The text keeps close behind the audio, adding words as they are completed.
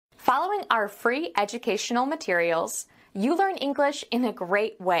Following our free educational materials, you learn English in a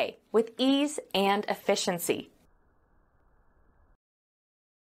great way with ease and efficiency.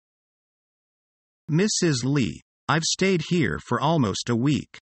 Mrs. Lee, I've stayed here for almost a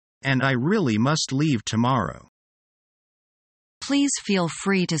week, and I really must leave tomorrow. Please feel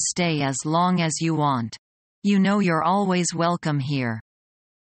free to stay as long as you want. You know you're always welcome here.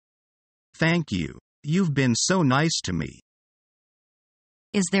 Thank you. You've been so nice to me.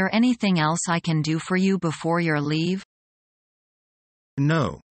 Is there anything else I can do for you before your leave?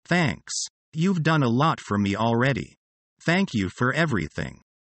 No, thanks. You've done a lot for me already. Thank you for everything.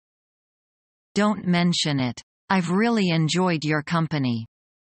 Don't mention it. I've really enjoyed your company.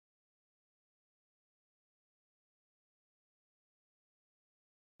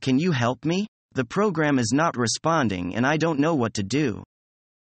 Can you help me? The program is not responding and I don't know what to do.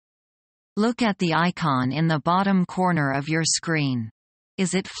 Look at the icon in the bottom corner of your screen.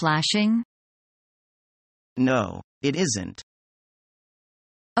 Is it flashing? No, it isn't.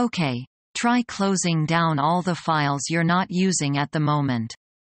 Okay, try closing down all the files you're not using at the moment.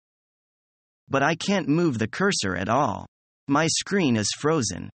 But I can't move the cursor at all. My screen is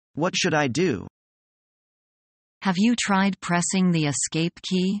frozen. What should I do? Have you tried pressing the escape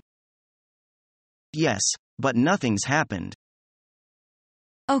key? Yes, but nothing's happened.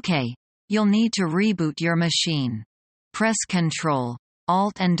 Okay, you'll need to reboot your machine. Press Ctrl,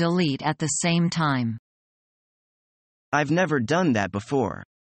 Alt and Delete at the same time. I've never done that before.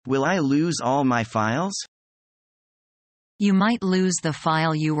 Will I lose all my files? You might lose the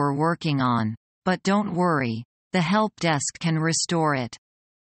file you were working on, but don't worry, the help desk can restore it.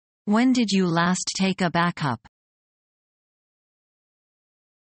 When did you last take a backup?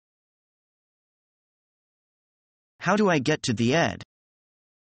 How do I get to the ed?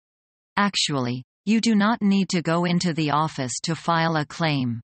 Actually, you do not need to go into the office to file a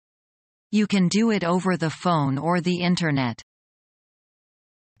claim. You can do it over the phone or the internet.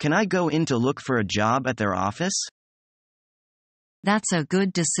 Can I go in to look for a job at their office? That's a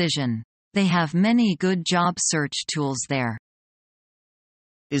good decision. They have many good job search tools there.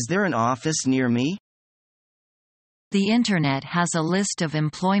 Is there an office near me? The Internet has a list of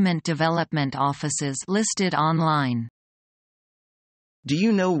employment development offices listed online. Do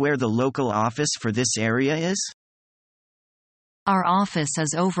you know where the local office for this area is? Our office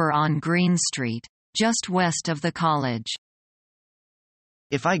is over on Green Street, just west of the college.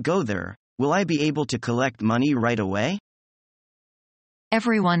 If I go there, will I be able to collect money right away?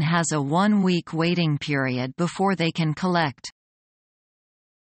 Everyone has a 1-week waiting period before they can collect.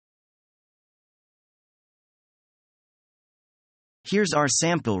 Here's our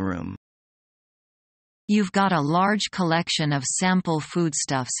sample room. You've got a large collection of sample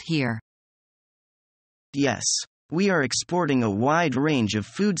foodstuffs here. Yes, we are exporting a wide range of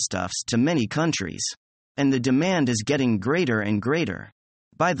foodstuffs to many countries. And the demand is getting greater and greater.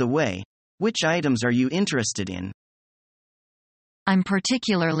 By the way, which items are you interested in? I'm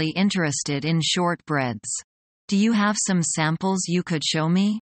particularly interested in shortbreads. Do you have some samples you could show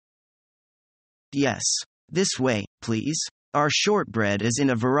me? Yes. This way, please. Our shortbread is in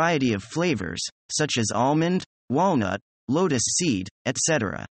a variety of flavors, such as almond, walnut, lotus seed,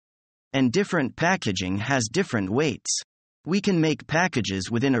 etc. And different packaging has different weights. We can make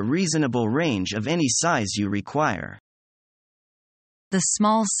packages within a reasonable range of any size you require. The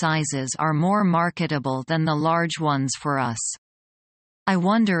small sizes are more marketable than the large ones for us. I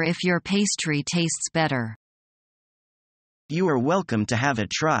wonder if your pastry tastes better. You are welcome to have a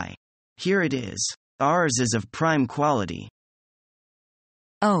try. Here it is. Ours is of prime quality.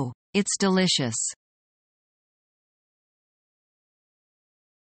 Oh, it's delicious.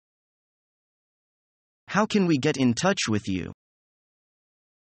 How can we get in touch with you?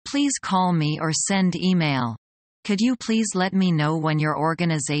 Please call me or send email. Could you please let me know when your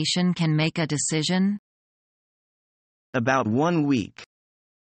organization can make a decision? About 1 week.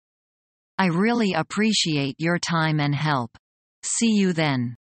 I really appreciate your time and help. See you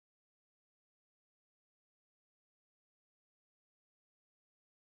then.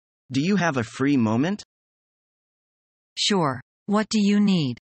 Do you have a free moment? Sure. What do you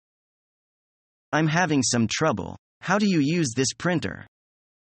need? I'm having some trouble. How do you use this printer?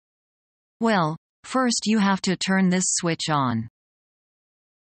 Well, first you have to turn this switch on.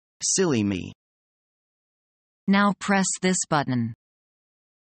 Silly me. Now press this button.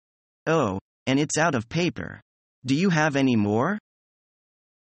 Oh, and it's out of paper. Do you have any more?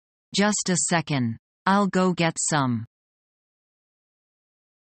 Just a second. I'll go get some.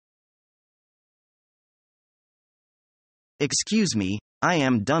 Excuse me, I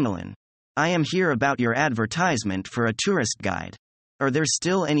am Dunelin. I am here about your advertisement for a tourist guide. Are there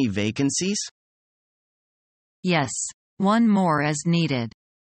still any vacancies? Yes. One more is needed.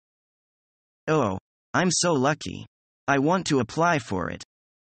 Oh, I'm so lucky. I want to apply for it.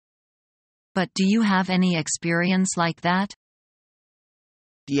 But do you have any experience like that?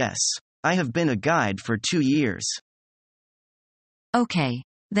 Yes. I have been a guide for 2 years. Okay.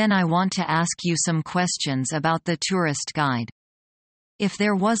 Then I want to ask you some questions about the tourist guide. If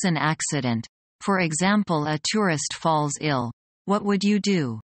there was an accident, for example a tourist falls ill, what would you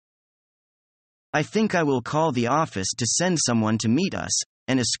do? I think I will call the office to send someone to meet us,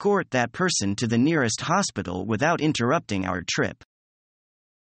 and escort that person to the nearest hospital without interrupting our trip.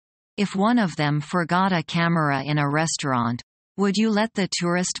 If one of them forgot a camera in a restaurant, would you let the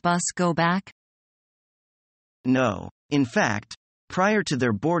tourist bus go back? No. In fact, prior to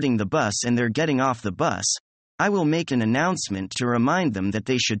their boarding the bus and their getting off the bus, I will make an announcement to remind them that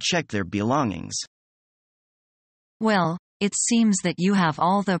they should check their belongings. Well, it seems that you have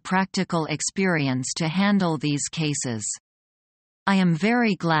all the practical experience to handle these cases. I am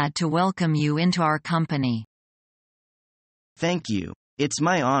very glad to welcome you into our company. Thank you. It's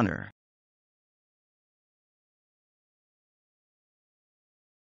my honor.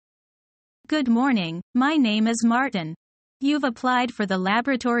 Good morning, my name is Martin. You've applied for the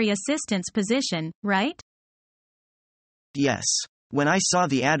laboratory assistant's position, right? Yes. When I saw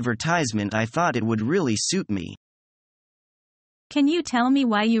the advertisement, I thought it would really suit me. Can you tell me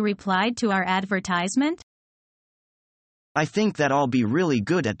why you replied to our advertisement? I think that I'll be really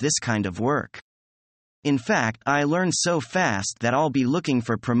good at this kind of work. In fact, I learn so fast that I'll be looking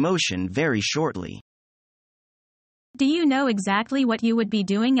for promotion very shortly. Do you know exactly what you would be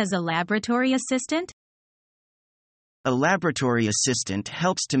doing as a laboratory assistant? A laboratory assistant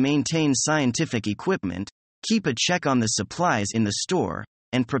helps to maintain scientific equipment, keep a check on the supplies in the store,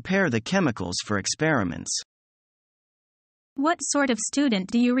 and prepare the chemicals for experiments. What sort of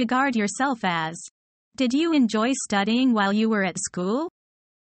student do you regard yourself as? Did you enjoy studying while you were at school?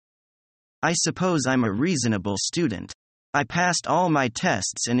 I suppose I'm a reasonable student. I passed all my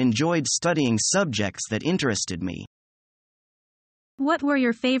tests and enjoyed studying subjects that interested me. What were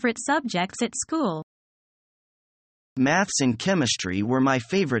your favorite subjects at school? Maths and chemistry were my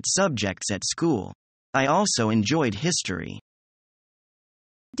favorite subjects at school. I also enjoyed history.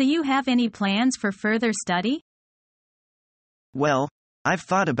 Do you have any plans for further study? Well, I've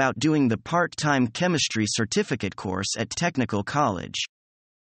thought about doing the part-time chemistry certificate course at technical college.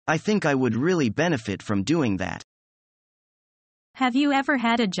 I think I would really benefit from doing that. Have you ever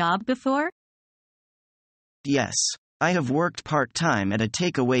had a job before? Yes. I have worked part-time at a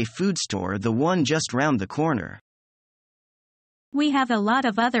takeaway food store, the one just round the corner. We have a lot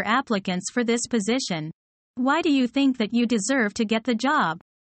of other applicants for this position. Why do you think that you deserve to get the job?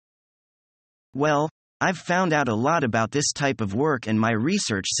 Well, I've found out a lot about this type of work, and my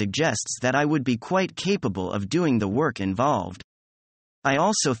research suggests that I would be quite capable of doing the work involved. I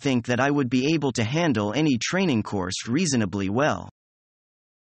also think that I would be able to handle any training course reasonably well.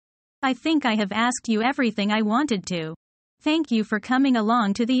 I think I have asked you everything I wanted to. Thank you for coming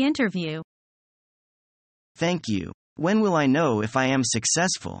along to the interview. Thank you. When will I know if I am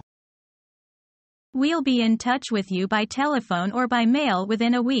successful? We'll be in touch with you by telephone or by mail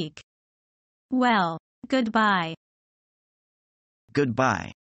within a week. Well, goodbye.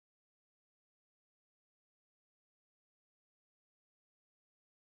 Goodbye.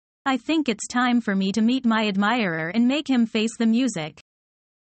 I think it's time for me to meet my admirer and make him face the music.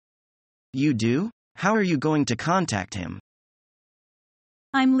 You do? How are you going to contact him?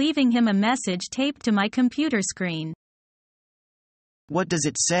 I'm leaving him a message taped to my computer screen. What does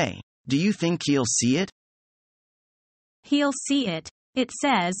it say? Do you think he'll see it? He'll see it. It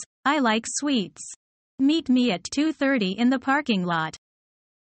says, "I like sweets. Meet me at 2:30 in the parking lot."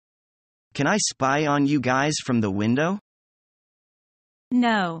 Can I spy on you guys from the window?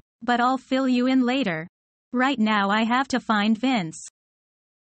 No, but I'll fill you in later. Right now I have to find Vince.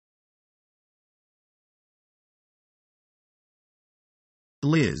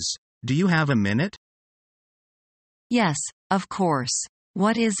 Liz, do you have a minute? Yes, of course.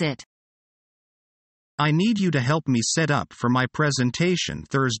 What is it? I need you to help me set up for my presentation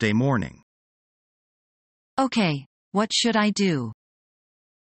Thursday morning. Okay, what should I do?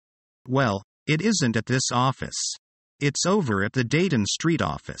 Well, it isn't at this office. It's over at the Dayton Street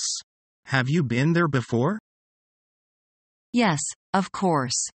office. Have you been there before? Yes, of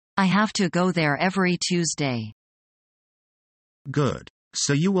course. I have to go there every Tuesday. Good.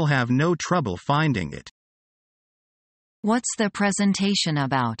 So you will have no trouble finding it. What's the presentation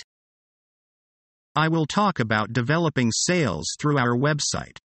about? I will talk about developing sales through our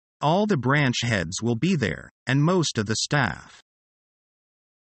website. All the branch heads will be there, and most of the staff.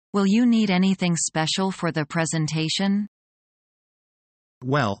 Will you need anything special for the presentation?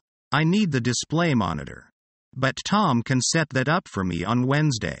 Well, I need the display monitor. But Tom can set that up for me on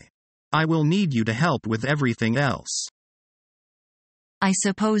Wednesday. I will need you to help with everything else. I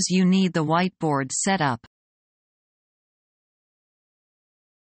suppose you need the whiteboard set up.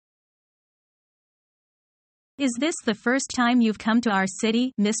 Is this the first time you've come to our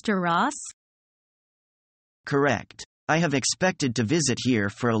city, Mr. Ross? Correct. I have expected to visit here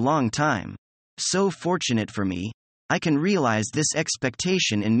for a long time. So fortunate for me, I can realize this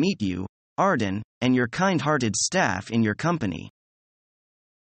expectation and meet you, Arden, and your kind-hearted staff in your company.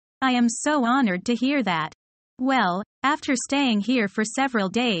 I am so honored to hear that. Well, after staying here for several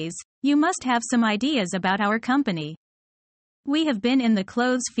days, you must have some ideas about our company. We have been in the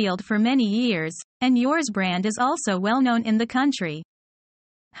clothes field for many years, and yours brand is also well known in the country.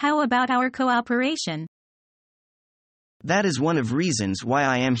 How about our cooperation? That is one of reasons why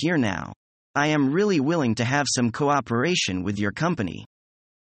I am here now. I am really willing to have some cooperation with your company.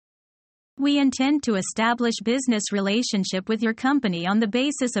 We intend to establish business relationship with your company on the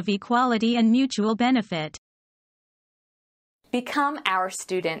basis of equality and mutual benefit. Become our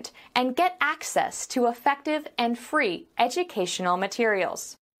student and get access to effective and free educational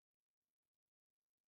materials.